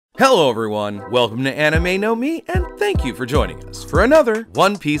Hello everyone, welcome to Anime No Mi, and thank you for joining us for another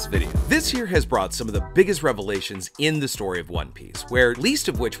One Piece video. This year has brought some of the biggest revelations in the story of One Piece, where least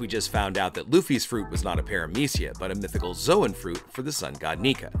of which we just found out that Luffy's fruit was not a paramecia, but a mythical Zoan fruit for the sun god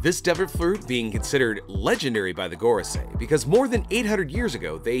Nika. This devil fruit being considered legendary by the Gorosei, because more than 800 years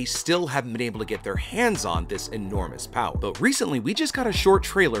ago, they still haven't been able to get their hands on this enormous power. But recently, we just got a short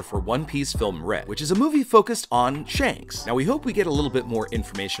trailer for One Piece Film Red, which is a movie focused on Shanks. Now we hope we get a little bit more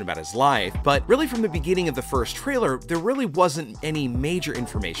information about his life, but really from the beginning of the first trailer, there really wasn't any major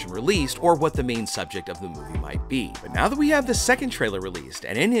information released or what the main subject of the movie might be. But now that we have the second trailer released,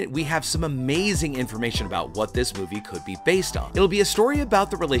 and in it we have some amazing information about what this movie could be based on. It'll be a story about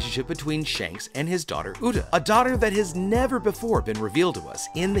the relationship between Shanks and his daughter Uta, a daughter that has never before been revealed to us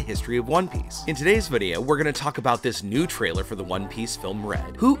in the history of One Piece. In today's video, we're going to talk about this new trailer for the One Piece Film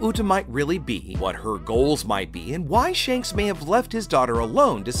Red, who Uta might really be, what her goals might be, and why Shanks may have left his daughter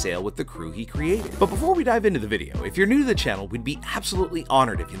alone to sail with the crew he created. But before we dive into the video, if you're new to the channel, we'd be absolutely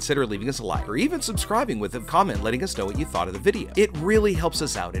honored if you consider leaving us a like or even subscribing with a comment letting us know what you thought of the video. It really helps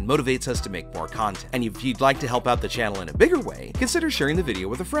us out and motivates us to make more content. And if you'd like to help out the channel in a bigger way, consider sharing the video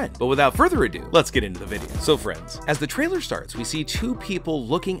with a friend. But without further ado, let's get into the video. So friends, as the trailer starts, we see two people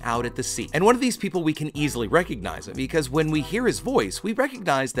looking out at the sea. And one of these people we can easily recognize him because when we hear his voice, we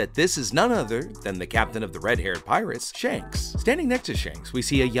recognize that this is none other than the captain of the red-haired pirates, Shanks. Standing next to Shanks, we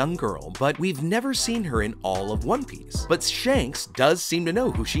see a young girl, but we've never seen her in all of One Piece. But Shanks does seem to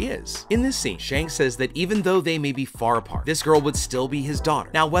know who she is. In this scene, Shanks says that even though they may be far apart, this girl would still be his daughter.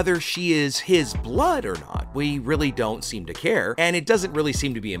 Now, whether she is his blood or not, we really don't seem to care, and it doesn't really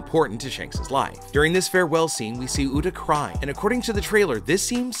seem to be important to Shanks' life. During this farewell scene, we see Uta crying, and according to the trailer, this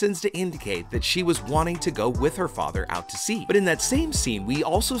scene seems to indicate that she was wanting to go with her father out to sea. But in that same scene, we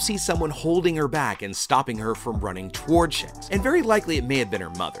also see someone holding her back and stopping her from running toward Shanks, and very likely it may have been her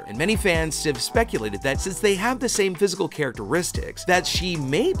mother. And many fans have speculated that since they have the same physical characteristics, that she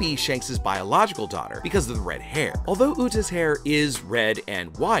may be Shanks' biological daughter because of the red hair. Although Uta's hair is red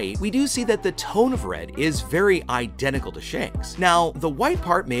and white, we do see that the tone of red is very identical to Shanks. Now, the white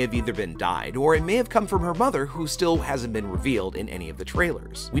part may have either been dyed, or it may have come from her mother, who still hasn't been revealed in any of the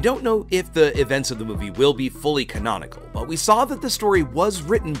trailers. We don't know if the events of the movie will be fully canonical, but we saw that the story was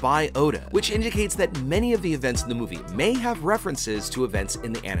written by Oda, which indicates that many of the events in the movie may have references to events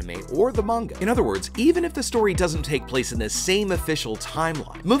in the anime or the manga. In other words, even if the story doesn't take place in the same official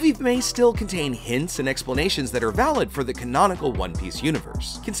timeline, the movie may still contain hints and explanations that are valid for the canonical One Piece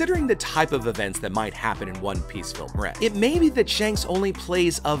universe. Considering the type of events that might happen in One Piece Film Red, it may be that Shanks only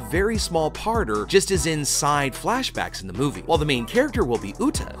plays a very small part or just is in side flashbacks in the movie, while the main character will be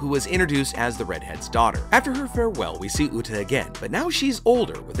Uta, who was introduced as the redhead's daughter. After her farewell, we see Uta again, but now she's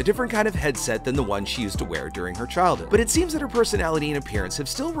older with a different kind of headset than the one she used to wear during her childhood. But it seems that her personality and appearance have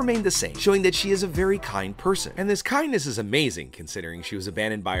still remained the same, showing that she is a very kind person. And this kindness is amazing considering she was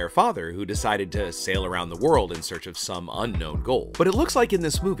abandoned by her father, who decided to sail around the world in search of some unknown goal. But it looks like in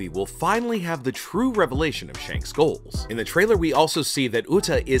this movie we'll finally have the true revelation of Shanks' goals. In the trailer we also see that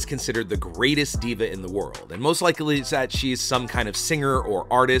Uta is considered the greatest diva in the world, and most likely is that she's some kind of singer or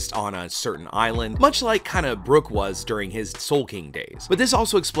artist on a certain island, much like kind of Brook was during his Soul King days. But this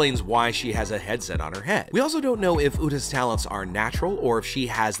also explains why she has a headset on her head. We also don't know if Uta's talents are natural or if she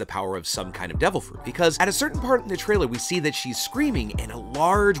has the power of some kind of devil fruit, because at a certain part in the trailer we see that she's screaming and a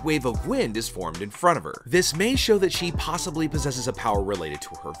large wave of wind is formed in front of her. This may show that she possibly possesses a power related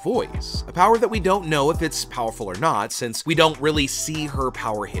to her voice, a power that we don't know if it's powerful or not since we don't really see her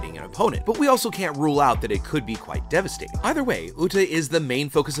power hitting an opponent, but we also can't rule out that it could be quite devastating. Either way, Uta is the main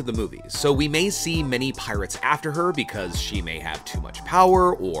focus of the movie, so we may see many pirates after her because she may have too much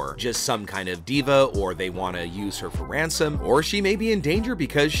power or just some kind of diva, or they want to use her for ransom, or she may be in danger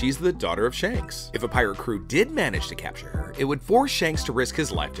because she's the daughter of Shanks. If a pirate crew did manage to capture her, it would force Shanks to risk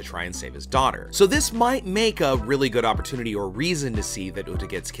his life to try and save his daughter. So this might make a really good opportunity or reason to see that Uta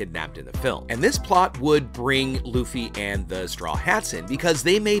gets kidnapped in the film. And this plot would bring Luffy and the Straw Hats in because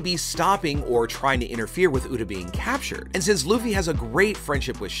they may be stopping or trying to interfere with Uta being captured. And since Luffy has a great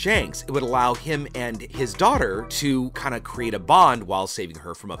friendship with Shanks, it would allow him and his daughter to kind of create a bond while saving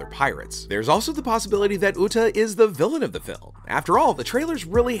her from other pirates. There's also the possibility that Uta is the villain of the film. After all, the trailers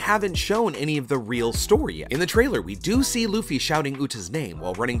really haven't shown any of the real story yet. In the trailer, we do see Luffy shouting Uta's name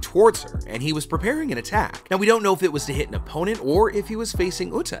while running towards her, and he was preparing an attack. Now, we don't know if it was to hit an opponent or if he was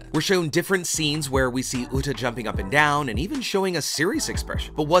facing Uta. We're shown different scenes where we see Uta jumping up and down and even showing a serious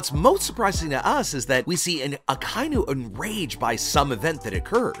expression. But what's most surprising to us is that we see an Akainu enraged by some event that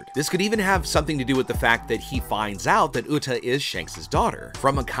occurred. This could even have something to do with the fact that he finds out that Uta is Shanks' daughter.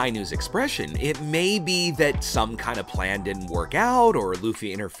 From Akainu's expression, it may be that some kind of plan didn't work out, out, or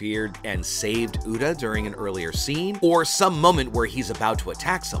Luffy interfered and saved Uta during an earlier scene, or some moment where he's about to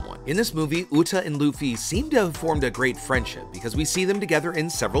attack someone. In this movie, Uta and Luffy seem to have formed a great friendship because we see them together in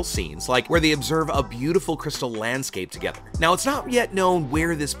several scenes, like where they observe a beautiful crystal landscape together. Now, it's not yet known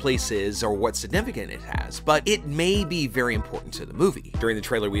where this place is or what significance it has, but it may be very important to the movie. During the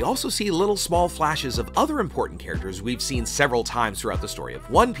trailer, we also see little small flashes of other important characters we've seen several times throughout the story of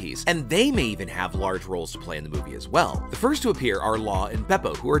One Piece, and they may even have large roles to play in the movie as well. The first to appear are Law and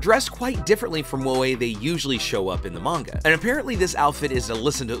Beppo, who are dressed quite differently from the way they usually show up in the manga. And apparently this outfit is to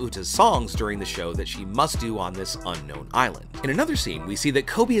listen to Uta's songs during the show that she must do on this unknown island. In another scene, we see that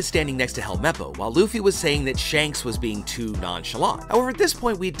Kobe is standing next to Helmeppo, while Luffy was saying that Shanks was being too nonchalant. However, at this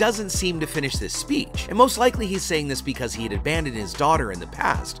point, he doesn't seem to finish this speech, and most likely he's saying this because he had abandoned his daughter in the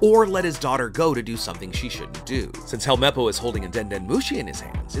past, or let his daughter go to do something she shouldn't do. Since Helmeppo is holding a Denden Mushi in his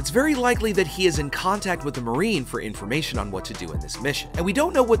hands, it's very likely that he is in contact with the Marine for information on what to do in this mission. And we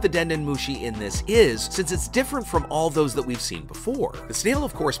don't know what the Denden Mushi in this is, since it's different from all those that we've seen before. The snail,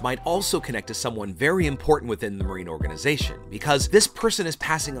 of course, might also connect to someone very important within the Marine organization, because this person is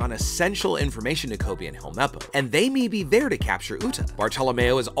passing on essential information to Kobe and Helmeppo, and they may be there to capture Uta.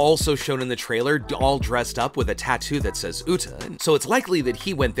 Bartolomeo is also shown in the trailer, all dressed up with a tattoo that says Uta, and so it's likely that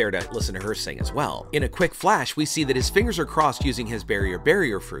he went there to listen to her sing as well. In a quick flash, we see that his fingers are crossed using his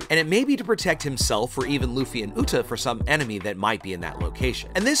barrier fruit, and it may be to protect himself or even Luffy and Uta for some enemy that might be in that location.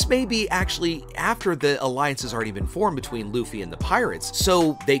 And this may be actually after the alliance has already been formed between Luffy and the pirates,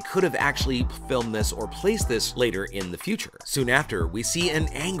 so they could have actually filmed this or placed this later in the future. Soon after, we see an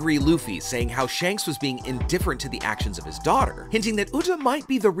angry Luffy saying how Shanks was being indifferent to the actions of his daughter, hinting that Uta might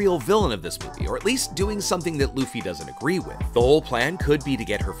be the real villain of this movie, or at least doing something that Luffy doesn't agree with. The whole plan could be to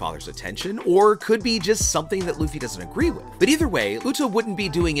get her father's attention, or could be just something that Luffy doesn't agree with. But either way, Uta wouldn't be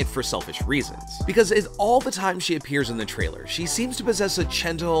doing it for selfish reasons, because all the time she appears in the trailer, she seems to possess a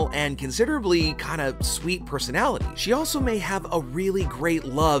gentle and considerably kind of sweet personality. She also may have a really great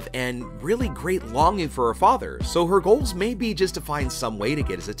love and really great longing for her father, so her goals may be just to find some way to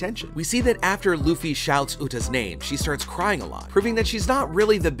get his attention. We see that after Luffy shouts Uta's name, she starts crying a lot, proving that she's not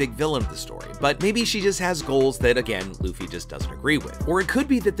really the big villain of the story, but maybe she just has goals that, again, Luffy just doesn't agree with. Or it could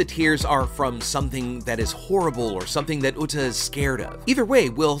be that the tears are from something that is horrible or something that Uta is scared of. Either way,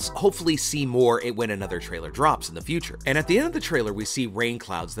 we'll hopefully see more when another trailer drops in the future. And at the end of the trailer, we see rain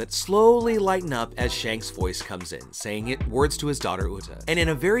clouds that slowly lighten up as Shanks' voice comes in, saying words to his daughter Uta. And in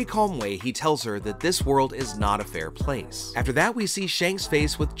a very calm way, he tells her that this world is not a fair place. After that, we see Shanks'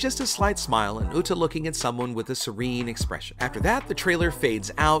 face with just a slight smile and Uta looking at someone with a serene expression. After that, the trailer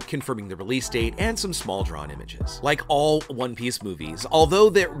fades out, confirming the release date and some small drawn images. Like all One Piece movies, although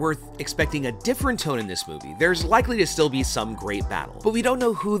we're expecting a different tone in this movie, there's likely to still be some great battle. But we don't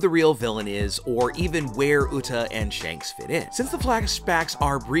know who the real villain is or even where Uta and Shanks fit in. Since the flashbacks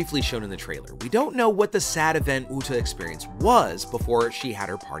are briefly shown in the trailer, we don't know what the sad event Uta experienced was before she had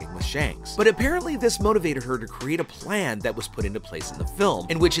her parting with Shanks. But apparently this motivated her to create a plan that was put into place in the film,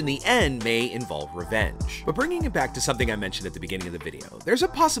 and which in the end may involve revenge. But bringing it back to something I mentioned at the beginning of the video, there's a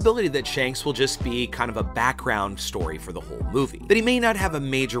possibility that Shanks will just be kind of a background story for the whole movie. That he may not have a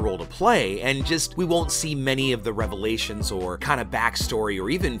major role to play, and just we won't see many of the revelations or kind of backstory or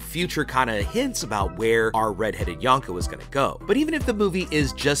even future kind of hints about where our redheaded Yonko is going to go. But even if the movie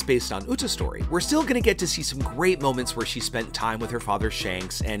is just based on Uta's story, we're still going to get to see some great moments where she spent time with her father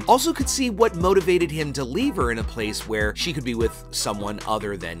Shanks, and also could see what motivated him to leave her in a place where she could be with someone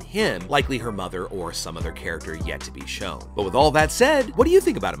other than him, likely her mother or some other character yet to be shown. But with all that said, what do you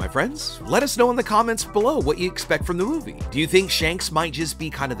think about it, my friends? Let us know in the comments below what you expect from the movie. Do you think Shanks might just be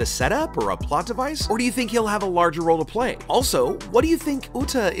kind of the setup or a plot device, or do you think he'll have a larger role to play? Also, what do you think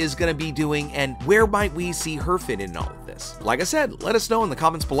Uta is going to be doing, and where might we see her fit in all of this? Like I said, let us know in the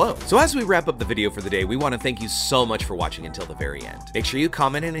comments below. So as we wrap up the video for the day, we want to thank you so much for watching until the very end. Make sure you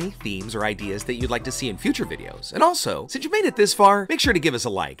comment on any themes or ideas that you'd like to see in future videos. And also, since you made it this far, make sure to give us a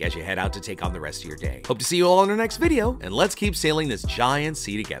like as you head out to take on the rest of your day. Hope to see you all in our next video, and let's keep sailing this giant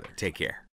sea together. Take care.